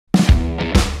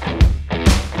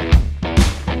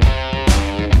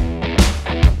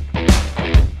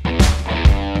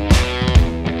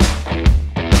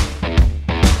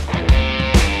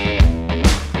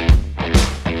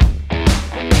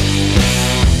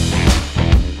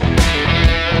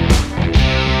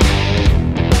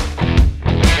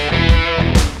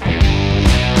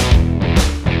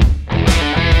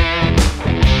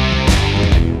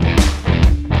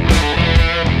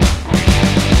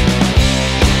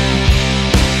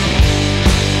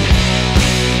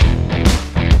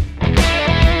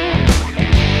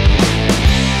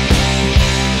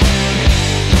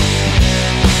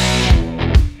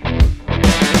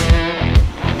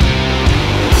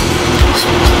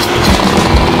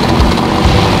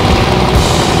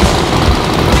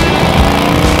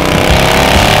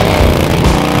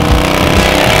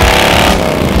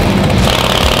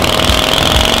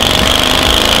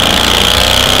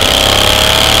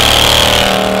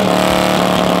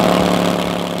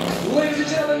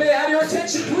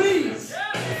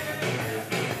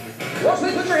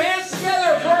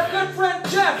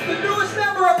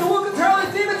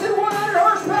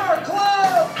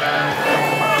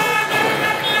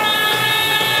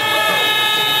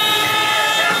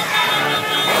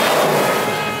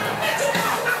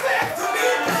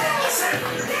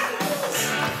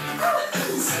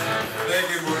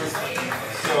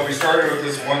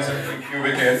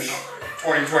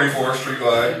2024 Street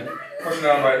Glide, pushing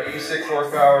out about 86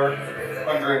 horsepower,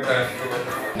 110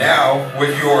 torque. Now,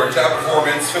 with your top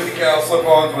performance 50 cal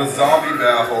slip-ons with zombie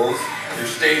baffles, your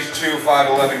stage 2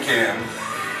 511 cam,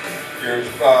 your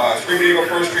Screamin Eagle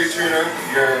Pro Street tuner,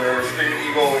 your Screamin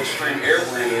Eagle Extreme Air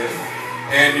Breather,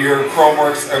 and your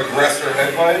Chromeworks Aggressor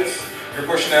headlights, you're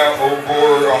pushing out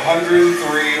over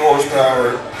 103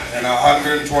 horsepower and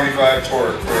 125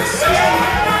 torque for a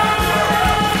 60.